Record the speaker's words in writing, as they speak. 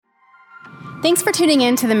Thanks for tuning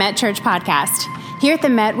in to the Met Church podcast. Here at the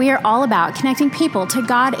Met, we are all about connecting people to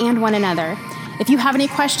God and one another. If you have any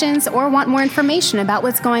questions or want more information about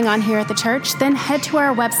what's going on here at the church, then head to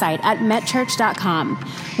our website at metchurch.com.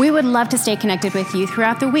 We would love to stay connected with you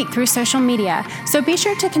throughout the week through social media, so be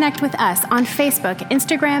sure to connect with us on Facebook,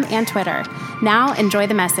 Instagram, and Twitter. Now, enjoy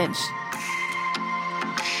the message.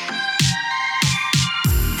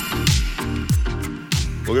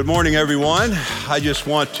 Well, good morning, everyone. I just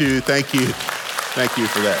want to thank you. Thank you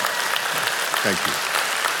for that. Thank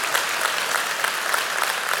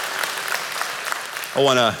you. I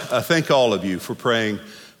want to thank all of you for praying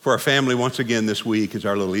for our family once again this week as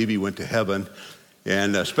our little Evie went to heaven.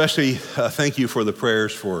 And especially thank you for the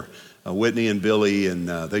prayers for Whitney and Billy, and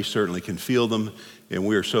they certainly can feel them. And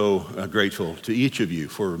we are so grateful to each of you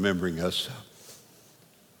for remembering us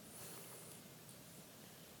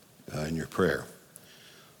in your prayer.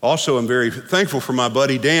 Also, I'm very thankful for my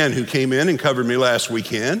buddy Dan, who came in and covered me last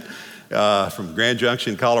weekend from Grand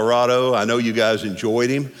Junction, Colorado. I know you guys enjoyed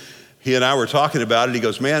him. He and I were talking about it. He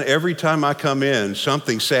goes, man, every time I come in,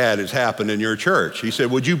 something sad has happened in your church. He said,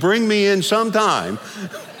 would you bring me in sometime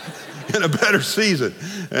in a better season?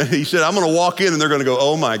 And he said, I'm going to walk in and they're going to go,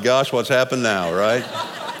 oh my gosh, what's happened now, right?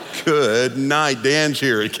 Good night, Dan's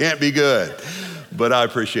here. It can't be good. But I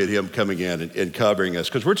appreciate him coming in and covering us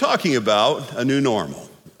because we're talking about a new normal.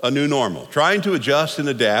 A new normal, trying to adjust and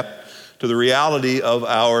adapt to the reality of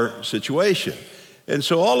our situation. And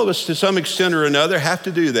so all of us, to some extent or another, have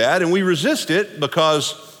to do that, and we resist it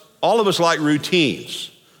because all of us like routines.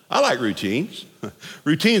 I like routines.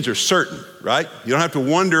 Routines are certain, right? You don't have to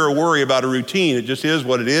wonder or worry about a routine. It just is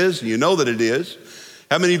what it is, and you know that it is.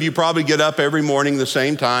 How many of you probably get up every morning the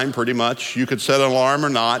same time, pretty much? You could set an alarm or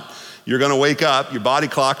not. You're going to wake up. Your body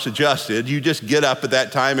clock's adjusted. You just get up at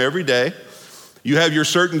that time every day. You have your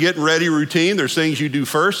certain getting ready routine. There's things you do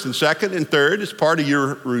first and second and third. It's part of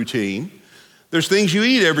your routine. There's things you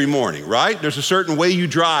eat every morning, right? There's a certain way you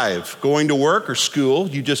drive, going to work or school.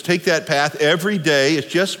 You just take that path every day. It's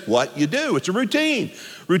just what you do. It's a routine.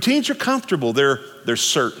 Routines are comfortable. They're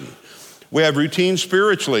certain. We have routines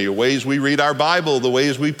spiritually, the ways we read our Bible, the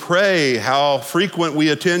ways we pray, how frequent we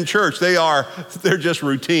attend church. They're just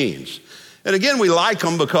routines. And again, we like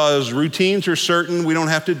them because routines are certain. We don't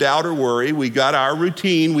have to doubt or worry. We got our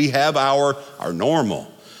routine. We have our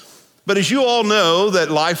normal. But as you all know, that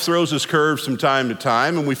life throws us curves from time to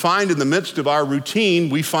time, and we find in the midst of our routine,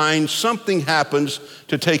 we find something happens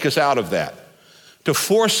to take us out of that, to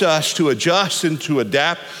force us to adjust and to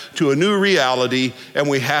adapt to a new reality, and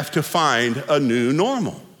we have to find a new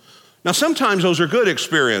normal. Now, sometimes those are good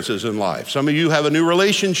experiences in life. Some of you have a new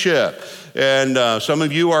relationship, and some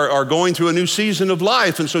of you are going through a new season of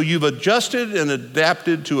life, and so you've adjusted and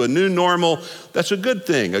adapted to a new normal. That's a good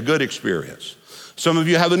thing, a good experience. Some of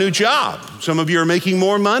you have a new job. Some of you are making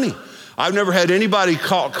more money. I've never had anybody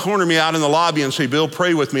corner me out in the lobby and say, Bill,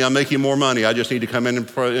 pray with me. I'm making more money. I just need to come in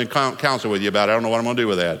and counsel with you about it. I don't know what I'm going to do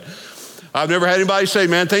with that. I've never had anybody say,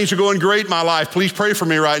 man, things are going great in my life. Please pray for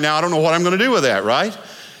me right now. I don't know what I'm going to do with that, right?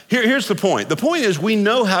 Here's the point. The point is we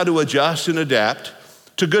know how to adjust and adapt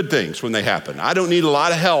to good things when they happen. I don't need a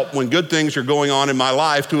lot of help when good things are going on in my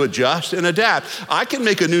life to adjust and adapt. I can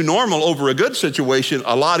make a new normal over a good situation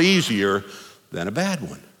a lot easier than a bad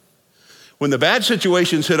one. When the bad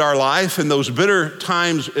situations hit our life and those bitter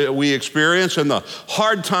times we experience and the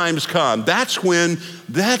hard times come, that's when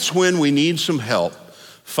we need some help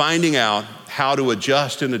finding out how to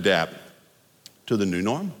adjust and adapt to the new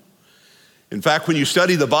normal. In fact, when you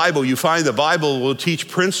study the Bible, you find the Bible will teach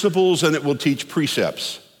principles and it will teach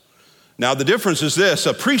precepts. Now, the difference is this.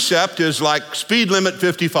 A precept is like speed limit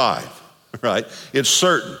 55, right? It's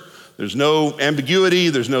certain. There's no ambiguity.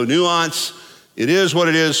 There's no nuance. It is what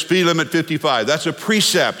it is, speed limit 55. That's a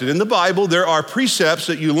precept. And in the Bible, there are precepts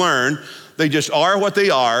that you learn. They just are what they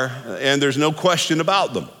are, and there's no question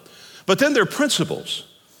about them. But then there are principles.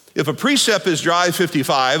 If a precept is drive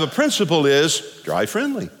 55, a principle is drive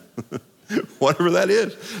friendly. Whatever that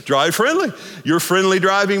is, drive friendly. Your friendly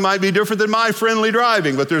driving might be different than my friendly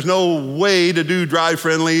driving, but there's no way to do drive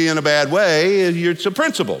friendly in a bad way. It's a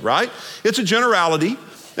principle, right? It's a generality.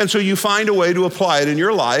 And so you find a way to apply it in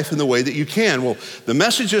your life in the way that you can. Well, the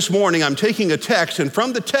message this morning, I'm taking a text, and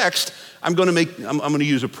from the text, I'm going to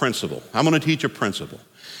use a principle. I'm going to teach a principle.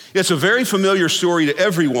 It's a very familiar story to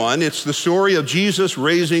everyone. It's the story of Jesus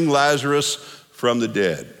raising Lazarus from the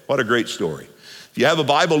dead. What a great story. If you have a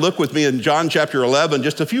Bible, look with me in John chapter 11,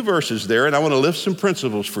 just a few verses there, and I want to lift some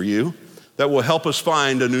principles for you that will help us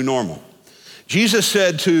find a new normal. Jesus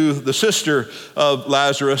said to the sister of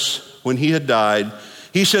Lazarus when he had died,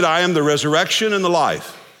 he said, I am the resurrection and the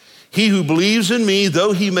life. He who believes in me,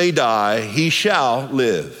 though he may die, he shall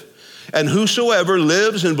live. And whosoever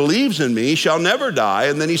lives and believes in me shall never die.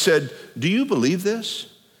 And then he said, do you believe this?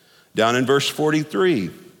 Down in verse 43.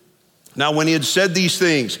 Now when he had said these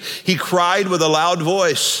things, he cried with a loud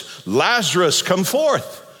voice, Lazarus, come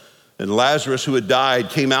forth. And Lazarus, who had died,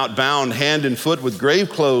 came out bound hand and foot with grave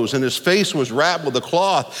clothes, and his face was wrapped with a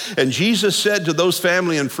cloth. And Jesus said to those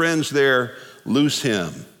family and friends there, loose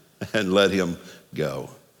him and let him go.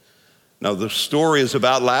 Now the story is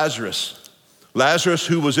about Lazarus. Lazarus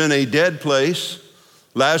who was in a dead place,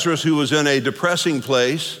 Lazarus who was in a depressing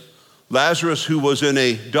place, Lazarus who was in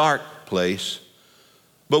a dark place.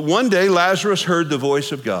 But one day Lazarus heard the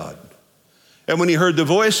voice of God. And when he heard the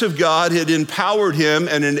voice of God, it empowered him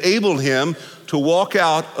and enabled him to walk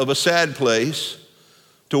out of a sad place,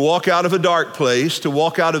 to walk out of a dark place, to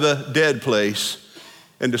walk out of a dead place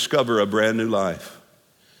and discover a brand new life.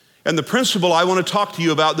 And the principle I want to talk to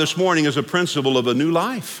you about this morning is a principle of a new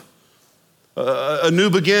life, a new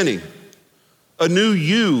beginning, a new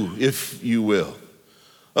you, if you will,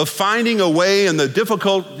 of finding a way in the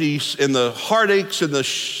difficulties, in the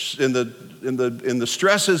heartaches, in the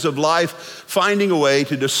stresses of life, finding a way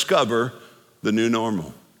to discover the new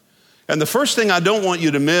normal. And the first thing I don't want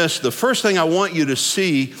you to miss, the first thing I want you to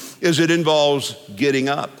see is it involves getting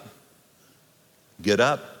up. Get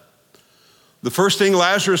up. The first thing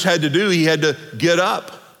Lazarus had to do, he had to get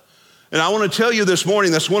up. And I want to tell you this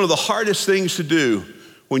morning, that's one of the hardest things to do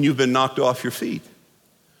when you've been knocked off your feet.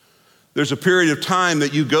 There's a period of time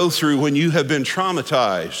that you go through when you have been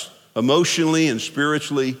traumatized emotionally and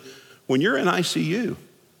spiritually, when you're in ICU.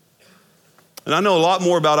 And I know a lot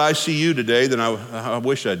more about ICU today than I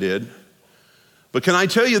wish I did. But can I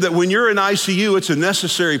tell you that when you're in ICU, it's a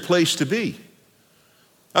necessary place to be.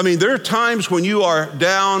 I mean, there are times when you are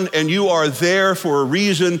down and you are there for a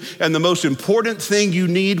reason, and the most important thing you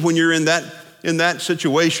need when you're in that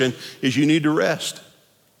situation is you need to rest.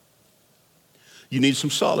 You need some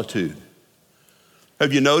solitude.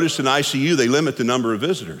 Have you noticed in ICU, they limit the number of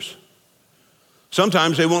visitors?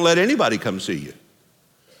 Sometimes they won't let anybody come see you.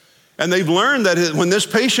 And they've learned that when this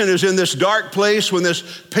patient is in this dark place, when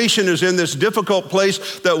this patient is in this difficult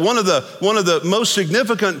place, that one of the most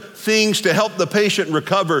significant things to help the patient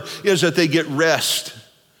recover is that they get rest,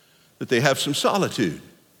 that they have some solitude.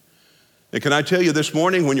 And can I tell you this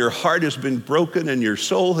morning, when your heart has been broken and your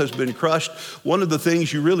soul has been crushed, one of the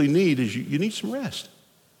things you really need is you need some rest.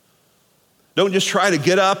 Don't just try to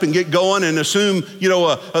get up and get going and assume,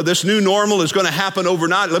 this new normal is going to happen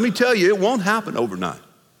overnight. Let me tell you, it won't happen overnight.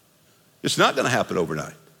 It's not going to happen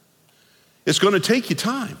overnight. It's going to take you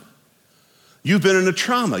time. You've been in a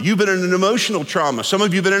trauma. You've been in an emotional trauma. Some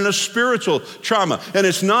of you have been in a spiritual trauma. And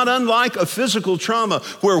it's not unlike a physical trauma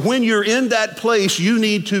where when you're in that place, you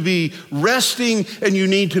need to be resting and you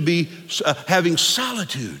need to be having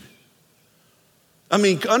solitude. I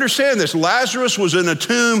mean, understand this. Lazarus was in a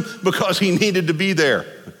tomb because he needed to be there.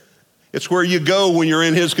 It's where you go when you're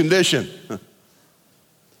in his condition.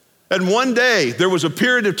 And one day, there was a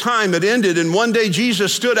period of time that ended, and one day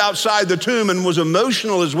Jesus stood outside the tomb and was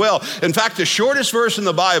emotional as well. In fact, the shortest verse in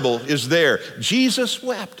the Bible is there. Jesus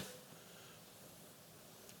wept.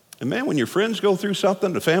 And man, when your friends go through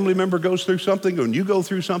something, a family member goes through something, when you go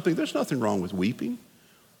through something, there's nothing wrong with weeping.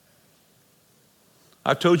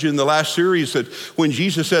 I've told you in the last series that when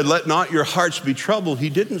Jesus said, let not your hearts be troubled, he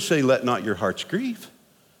didn't say, let not your hearts grieve.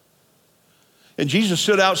 And Jesus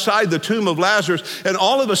stood outside the tomb of Lazarus, and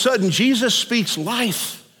all of a sudden, Jesus speaks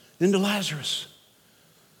life into Lazarus.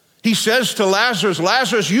 He says to Lazarus,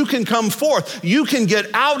 Lazarus, you can come forth. You can get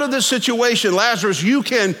out of this situation. Lazarus, you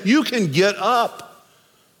can get up.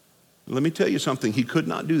 Let me tell you something. He could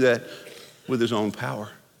not do that with his own power.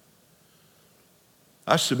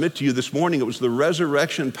 I submit to you this morning, it was the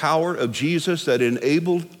resurrection power of Jesus that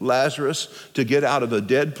enabled Lazarus to get out of a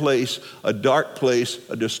dead place, a dark place,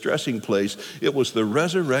 a distressing place. It was the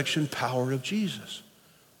resurrection power of Jesus.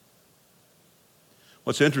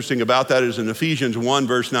 What's interesting about that is in Ephesians 1,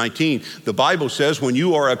 verse 19, the Bible says when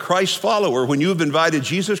you are a Christ follower, when you have invited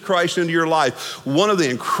Jesus Christ into your life, one of the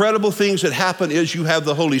incredible things that happen is you have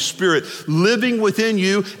the Holy Spirit living within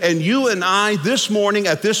you, and you and I this morning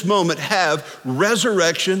at this moment have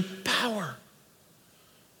resurrection power.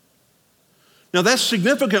 Now that's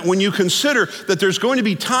significant when you consider that there's going to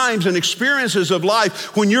be times and experiences of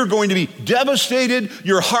life when you're going to be devastated,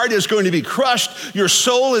 your heart is going to be crushed, your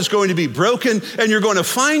soul is going to be broken, and you're going to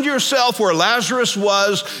find yourself where Lazarus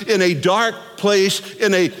was, in a dark place,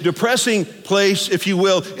 in a depressing place, if you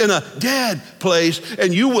will, in a dead place,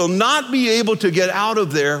 and you will not be able to get out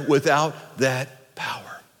of there without that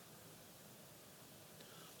power.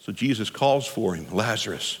 So Jesus calls for him,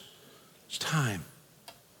 Lazarus, It's time.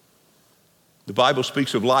 The Bible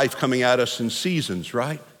speaks of life coming at us in seasons,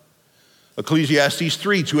 right? Ecclesiastes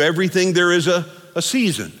 3, to everything there is a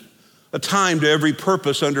season, a time to every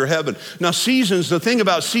purpose under heaven. Now seasons, the thing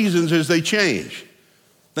about seasons is they change.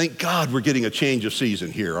 Thank God we're getting a change of season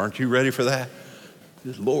here. Aren't you ready for that?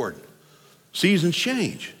 Good Lord. Seasons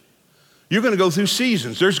change. You're going to go through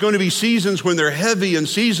seasons. There's going to be seasons when they're heavy and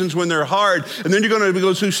seasons when they're hard. And then you're going to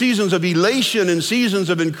go through seasons of elation and seasons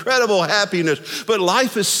of incredible happiness. But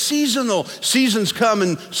life is seasonal. Seasons come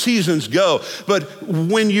and seasons go. But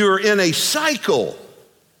when you're in a cycle,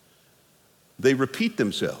 they repeat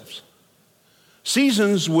themselves.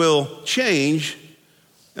 Seasons will change,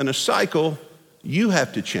 and a cycle, you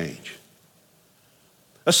have to change.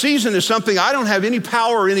 A season is something I don't have any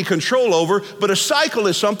power or any control over, but a cycle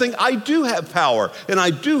is something I do have power and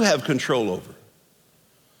I do have control over.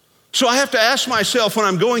 So I have to ask myself when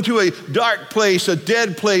I'm going to a dark place, a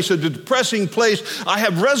dead place, a depressing place, I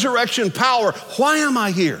have resurrection power. Why am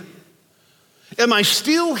I here? Am I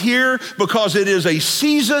still here because it is a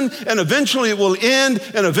season and eventually it will end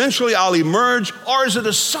and eventually I'll emerge? Or is it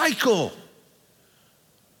a cycle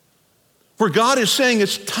where God is saying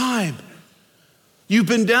it's time? You've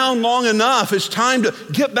been down long enough. It's time to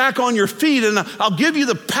get back on your feet, and I'll give you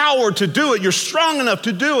the power to do it. You're strong enough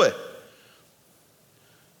to do it.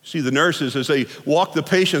 See the nurses as they walk the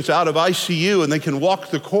patients out of ICU and they can walk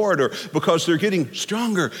the corridor because they're getting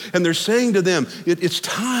stronger. And they're saying to them, it's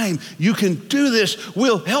time. You can do this.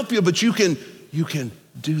 We'll help you, but you can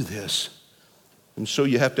do this. And so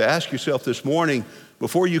you have to ask yourself this morning,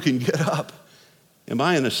 before you can get up, am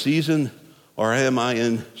I in a season or am I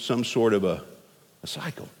in some sort of a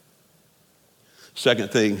cycle?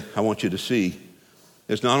 Second thing I want you to see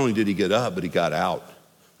is not only did he get up, but he got out.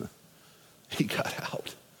 He got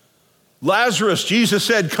out. Lazarus, Jesus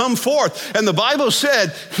said, come forth. And the Bible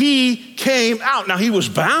said he came out. Now he was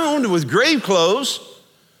bound with grave clothes,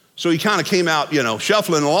 so he kind of came out,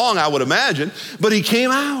 shuffling along, I would imagine, but he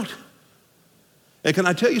came out. And can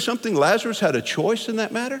I tell you something? Lazarus had a choice in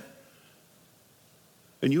that matter.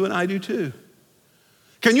 And you and I do too.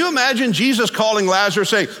 Can you imagine Jesus calling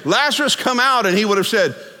Lazarus, saying, Lazarus, come out, and he would have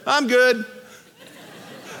said, I'm good.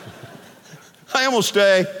 I am gonna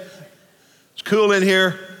stay. It's cool in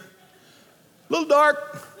here. A little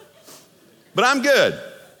dark, but I'm good.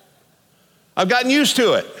 I've gotten used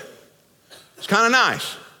to it. It's kind of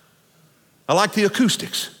nice. I like the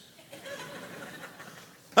acoustics.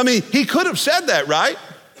 I mean, he could have said that, right?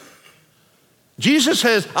 Jesus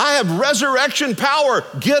says, I have resurrection power.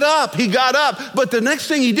 Get up. He got up. But the next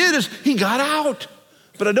thing he did is he got out.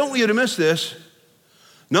 But I don't want you to miss this.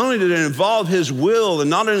 Not only did it involve his will and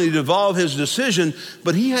not only did it involve his decision,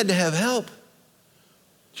 but he had to have help.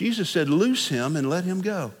 Jesus said, loose him and let him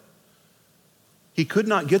go. He could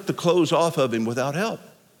not get the clothes off of him without help.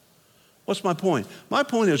 What's my point? My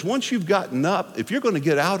point is once you've gotten up, if you're going to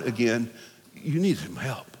get out again, you need some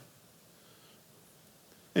help.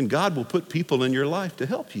 And God will put people in your life to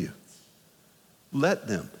help you. Let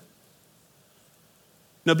them.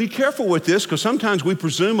 Now be careful with this because sometimes we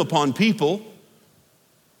presume upon people.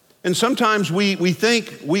 And sometimes we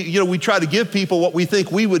think, we try to give people what we think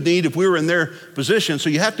we would need if we were in their position. So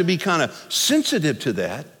you have to be kind of sensitive to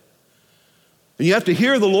that. And you have to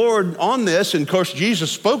hear the Lord on this. And of course,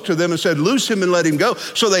 Jesus spoke to them and said, loose him and let him go.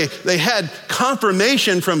 So they had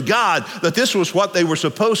confirmation from God that this was what they were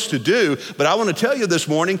supposed to do. But I want to tell you this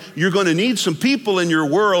morning, you're going to need some people in your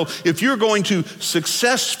world if you're going to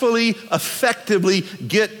successfully, effectively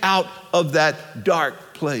get out of that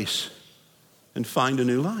dark place and find a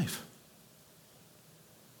new life.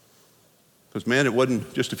 Because man, it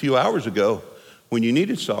wasn't just a few hours ago when you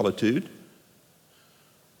needed solitude.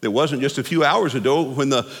 It wasn't just a few hours ago when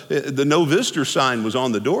the no visitor sign was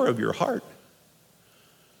on the door of your heart.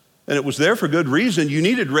 And it was there for good reason. You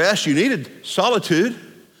needed rest, you needed solitude.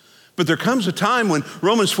 But there comes a time when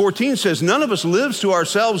Romans 14 says, none of us lives to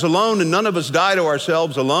ourselves alone and none of us die to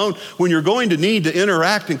ourselves alone. When you're going to need to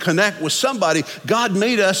interact and connect with somebody, God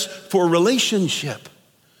made us for relationship.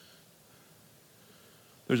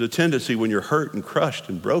 There's a tendency when you're hurt and crushed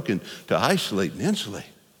and broken to isolate and insulate.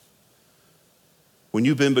 When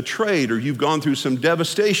you've been betrayed or you've gone through some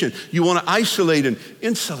devastation, you want to isolate and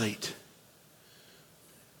insulate.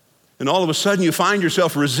 And all of a sudden you find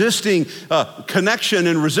yourself resisting connection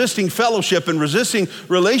and resisting fellowship and resisting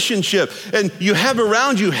relationship. And you have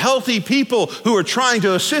around you healthy people who are trying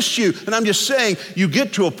to assist you. And I'm just saying, you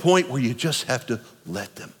get to a point where you just have to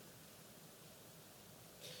let them.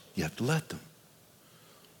 You have to let them.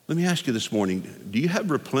 Let me ask you this morning, do you have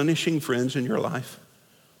replenishing friends in your life?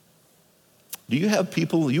 Do you have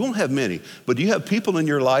people, you won't have many, but do you have people in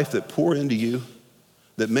your life that pour into you,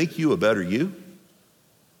 that make you a better you?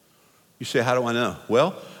 You say, how do I know?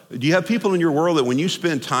 Well, do you have people in your world that when you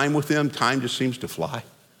spend time with them, time just seems to fly?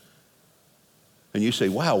 And you say,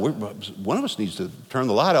 wow, one of us needs to turn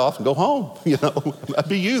the light off and go home. You know, that'd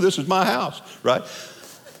be you. This is my house, right?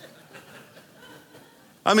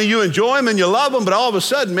 I mean, you enjoy them and you love them, but all of a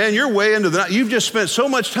sudden, man, you're way into the night. You've just spent so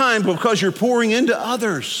much time because you're pouring into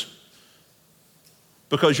others.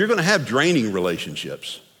 Because you're going to have draining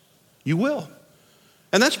relationships. You will.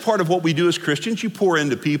 And that's part of what we do as Christians. You pour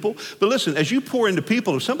into people. But listen, as you pour into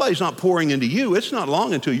people, if somebody's not pouring into you, it's not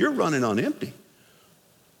long until you're running on empty.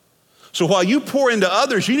 So while you pour into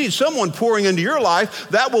others, you need someone pouring into your life.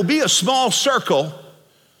 That will be a small circle.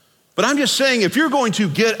 But I'm just saying, if you're going to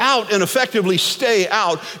get out and effectively stay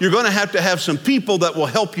out, you're going to have some people that will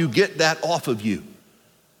help you get that off of you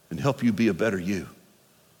and help you be a better you.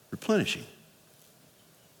 Replenishing.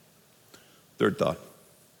 Third thought.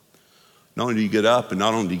 Not only do you get up and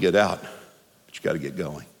not only do you get out, but you got to get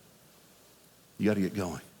going. You got to get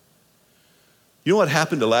going. You know what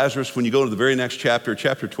happened to Lazarus when you go to the very next chapter,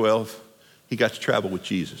 chapter 12? He got to travel with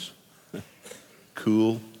Jesus.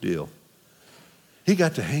 Cool deal. He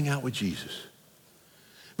got to hang out with Jesus.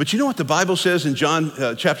 But you know what the Bible says in John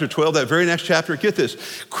chapter 12, that very next chapter? Get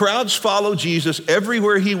this. Crowds followed Jesus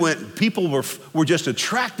everywhere he went. People were just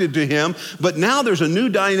attracted to him. But now there's a new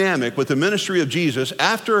dynamic with the ministry of Jesus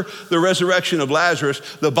after the resurrection of Lazarus.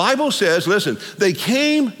 The Bible says, listen, they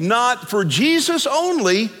came not for Jesus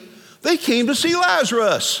only, they came to see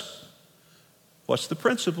Lazarus. What's the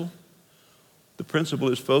principle? The principle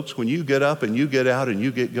is, folks, when you get up and you get out and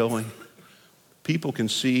you get going, people can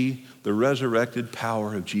see the resurrected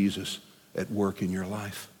power of Jesus at work in your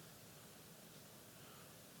life.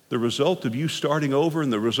 The result of you starting over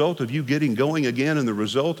and the result of you getting going again and the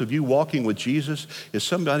result of you walking with Jesus is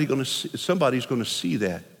somebody's going to see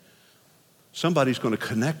that. Somebody's going to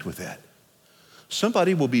connect with that.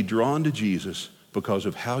 Somebody will be drawn to Jesus because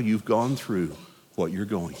of how you've gone through what you're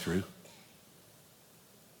going through.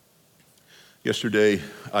 Yesterday,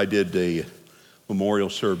 I did a memorial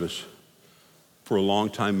service for a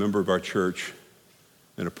longtime member of our church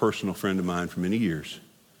and a personal friend of mine for many years,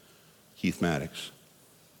 Keith Maddox.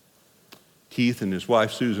 Keith and his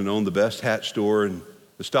wife Susan owned the best hat store in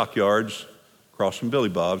the Stockyards, across from Billy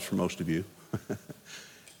Bob's for most of you.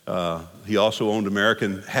 He also owned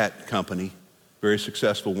American Hat Company, very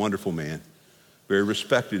successful, wonderful man, very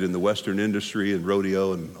respected in the Western industry and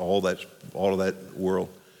rodeo and all of that world.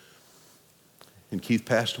 And Keith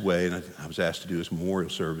passed away, and I was asked to do his memorial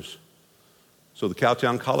service. So the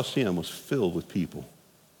Cowtown Coliseum was filled with people.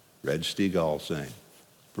 Red Steagall sang.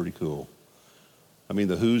 Pretty cool. I mean,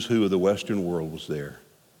 the who's who of the Western world was there.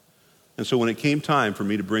 And so when it came time for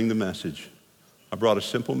me to bring the message, I brought a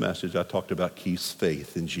simple message. I talked about Keith's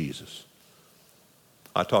faith in Jesus.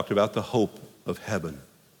 I talked about the hope of heaven.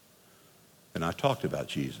 And I talked about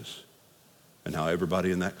Jesus and how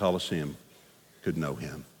everybody in that Coliseum could know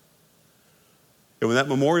him. And when that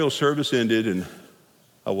memorial service ended and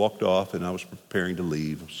I walked off and I was preparing to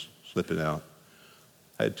leave, I was slipping out,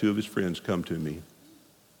 I had two of his friends come to me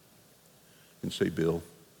and say, Bill,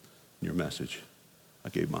 in your message, I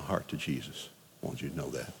gave my heart to Jesus. I want you to know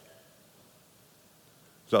that.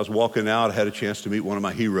 As I was walking out, I had a chance to meet one of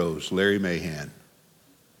my heroes, Larry Mahan.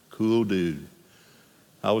 Cool dude.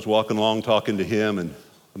 I was walking along talking to him, and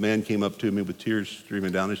a man came up to me with tears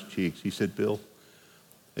streaming down his cheeks. He said, Bill,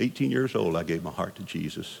 18 years old, I gave my heart to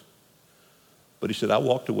Jesus. But he said, I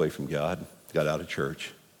walked away from God, got out of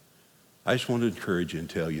church. I just wanted to encourage you and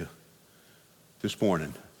tell you, this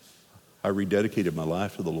morning, I rededicated my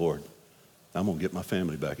life to the Lord. I'm going to get my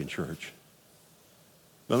family back in church.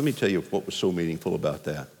 Now, let me tell you what was so meaningful about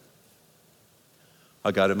that.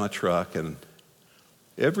 I got in my truck, and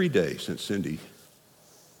every day since Cindy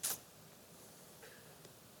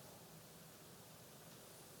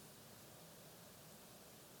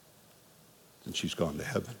and she's gone to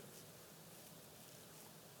heaven.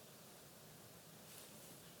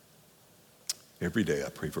 Every day I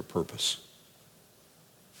pray for purpose.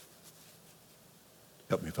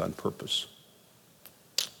 Help me find purpose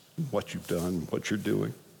in what you've done, what you're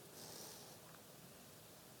doing.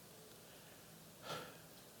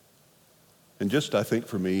 And just, I think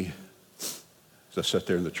for me, as I sat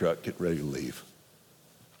there in the truck getting ready to leave,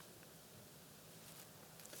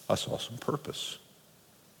 I saw some purpose.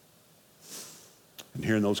 And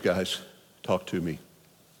hearing those guys talk to me,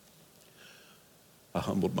 I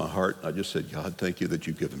humbled my heart. I just said, God, thank you that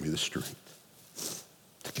you've given me the strength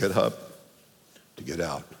to get up, to get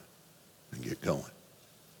out, and get going.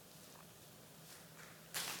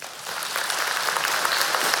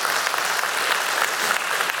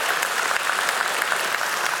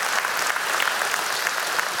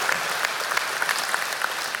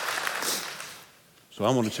 So I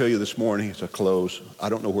want to tell you this morning as I close, I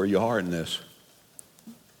don't know where you are in this.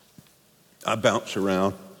 I bounce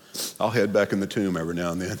around. I'll head back in the tomb every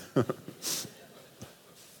now and then.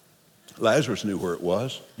 Lazarus knew where it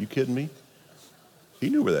was. You kidding me? He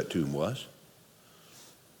knew where that tomb was.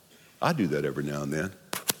 I do that every now and then.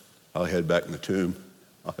 I'll head back in the tomb.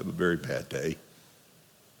 I'll have a very bad day.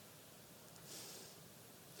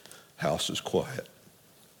 House is quiet.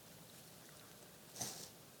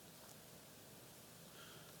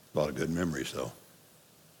 A lot of good memories, though.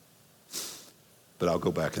 But I'll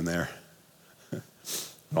go back in there. And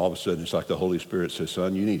all of a sudden, it's like the Holy Spirit says,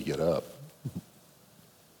 son, you need to get up.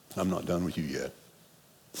 I'm not done with you yet.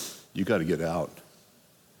 You got to get out.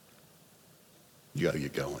 You got to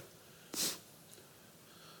get going.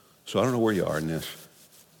 So I don't know where you are in this.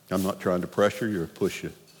 I'm not trying to pressure you or push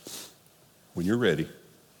you. When you're ready,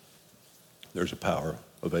 there's a power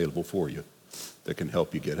available for you that can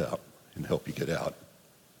help you get out and help you get out,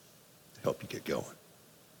 help you get going.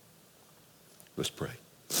 Let's pray.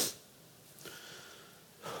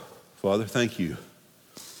 Father, thank you.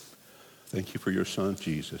 Thank you for your son,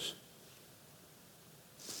 Jesus.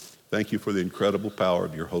 Thank you for the incredible power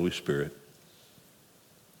of your Holy Spirit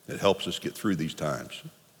that helps us get through these times.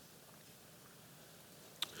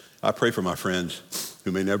 I pray for my friends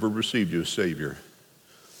who may never receive you as Savior.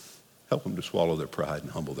 Help them to swallow their pride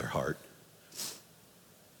and humble their heart.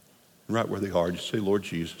 And right where they are, just say, Lord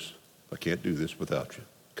Jesus, I can't do this without you.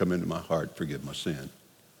 Come into my heart and forgive my sin.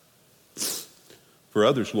 For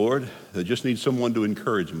others, Lord, they just need someone to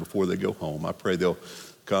encourage them before they go home. I pray they'll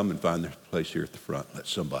come and find their place here at the front. Let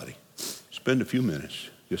somebody spend a few minutes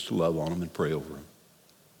just to love on them and pray over them.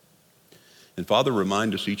 And Father,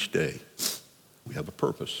 remind us each day we have a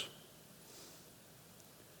purpose.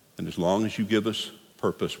 And as long as you give us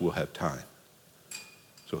purpose, we'll have time.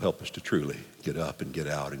 So help us to truly get up and get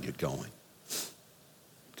out and get going.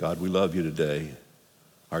 God, we love you today.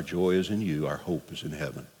 Our joy is in you. Our hope is in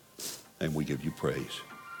heaven. And we give you praise.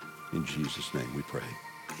 In Jesus' name we pray.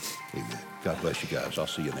 Amen. God bless you guys. I'll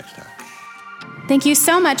see you next time. Thank you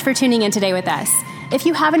so much for tuning in today with us. If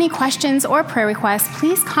you have any questions or prayer requests,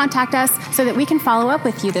 please contact us so that we can follow up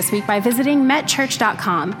with you this week by visiting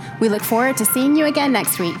metchurch.com. We look forward to seeing you again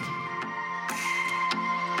next week.